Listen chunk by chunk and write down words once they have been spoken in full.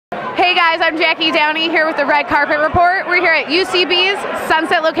Hey guys, I'm Jaci Downey here with the Red Carpet Report. We're here at UCB's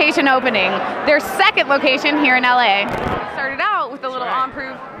Sunset location opening, their second location here in LA. Started out with a little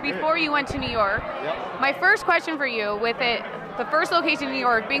on-proof before you went to New York. Yep. My first question for you, with it, the first location in New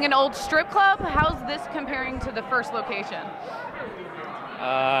York, being an old strip club, how's this comparing to the first location?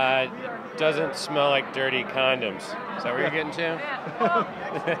 Doesn't smell like dirty condoms. Is that what you're getting to? Yeah.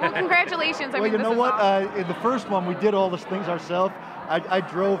 Well, congratulations. Well, you know what? In the first one, we did all these things ourselves. I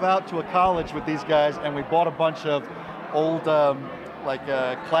drove out to a college with these guys, and we bought a bunch of old,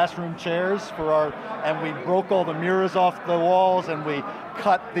 classroom chairs for our, and we broke all the mirrors off the walls, and we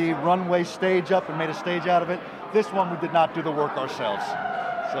cut the runway stage up and made a stage out of it. This one, we did not do the work ourselves.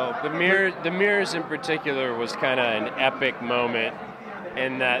 So the mirrors in particular was kind of an epic moment,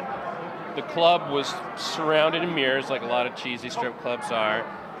 in that the club was surrounded in mirrors like a lot of cheesy strip clubs are,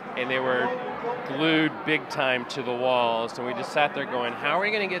 and they were glued big time to the walls, and we just sat there going, how are we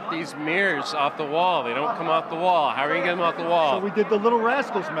going to get these mirrors off the wall? They don't come off the wall. How are we going to get them off the wall? So we did the Little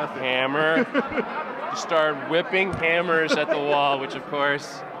Rascals method. Hammer. Just started whipping hammers at the wall, which of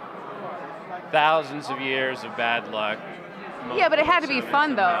course, thousands of years of bad luck. Yeah, but it had to be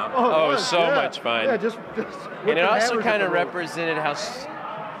fun though. Oh, it was so much fun. Yeah, just and it also kind of represented how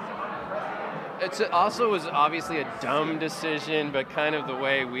it also was obviously a dumb decision, but kind of the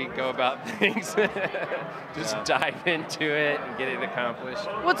way we go about things. Just dive into it and get it accomplished.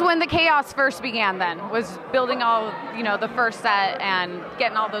 What's when the chaos first began then? Was building all, the first set and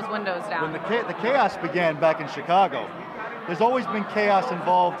getting all those windows down? When the chaos began back in Chicago, there's always been chaos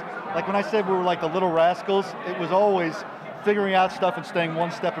involved. Like when I said we were like the Little Rascals, it was always figuring out stuff and staying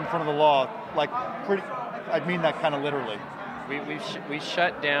one step in front of the law. I mean that kind of literally. We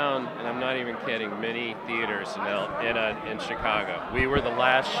shut down, and I'm not even kidding, many theaters in Chicago. We were the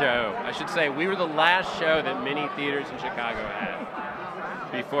last show. I should say we were the last show that many theaters in Chicago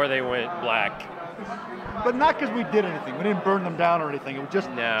had before they went black. But not because we did anything. We didn't burn them down or anything. It just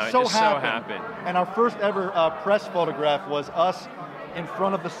so happened. And our first ever press photograph was us in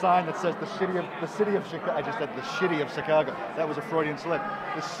front of the sign that says the city of Chicago. I just said the shitty of Chicago. That was a Freudian slip.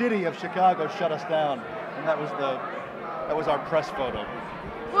 The city of Chicago shut us down, and that was our press photo.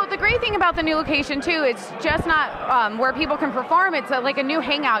 Well, the great thing about the new location too, it's just not where people can perform. It's like a new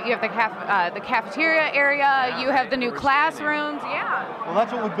hangout. You have the cafeteria area. You have the new classrooms. Yeah. Well,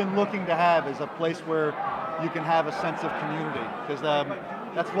 that's what we've been looking to have, is a place where you can have a sense of community, because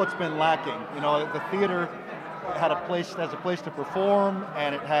that's what's been lacking. The theater had a place to perform,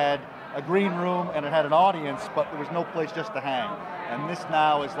 and it had a green room, and it had an audience, but there was no place just to hang. And this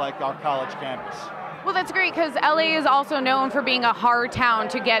now is like our college campus. Well, that's great, because LA is also known for being a hard town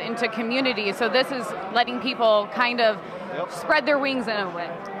to get into community, so this is letting people kind of spread their wings in a way.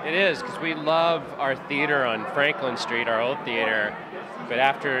 It is, because we love our theater on Franklin Street, our old theater, but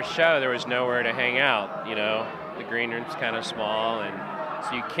after a show there was nowhere to hang out. The green room's kind of small, and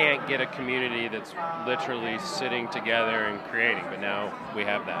so you can't get a community that's literally sitting together and creating, but now we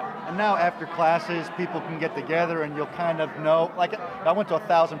have that. And now after classes, people can get together, and you'll kind of know, like I went to a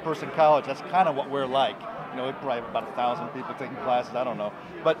 1,000-person college, that's kind of what we're like. We probably have about 1,000 people taking classes, I don't know.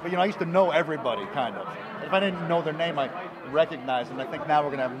 But I used to know everybody, kind of. If I didn't know their name, I recognized them. I think now we're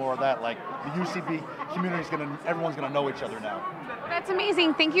gonna have more of that, like the UCB community everyone's gonna know each other now. That's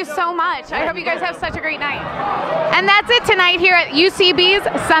amazing. Thank you so much. I hope you guys have such a great night. And that's it tonight here at UCB's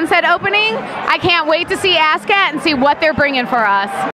Sunset opening. I can't wait to see ASCAT and see what they're bringing for us.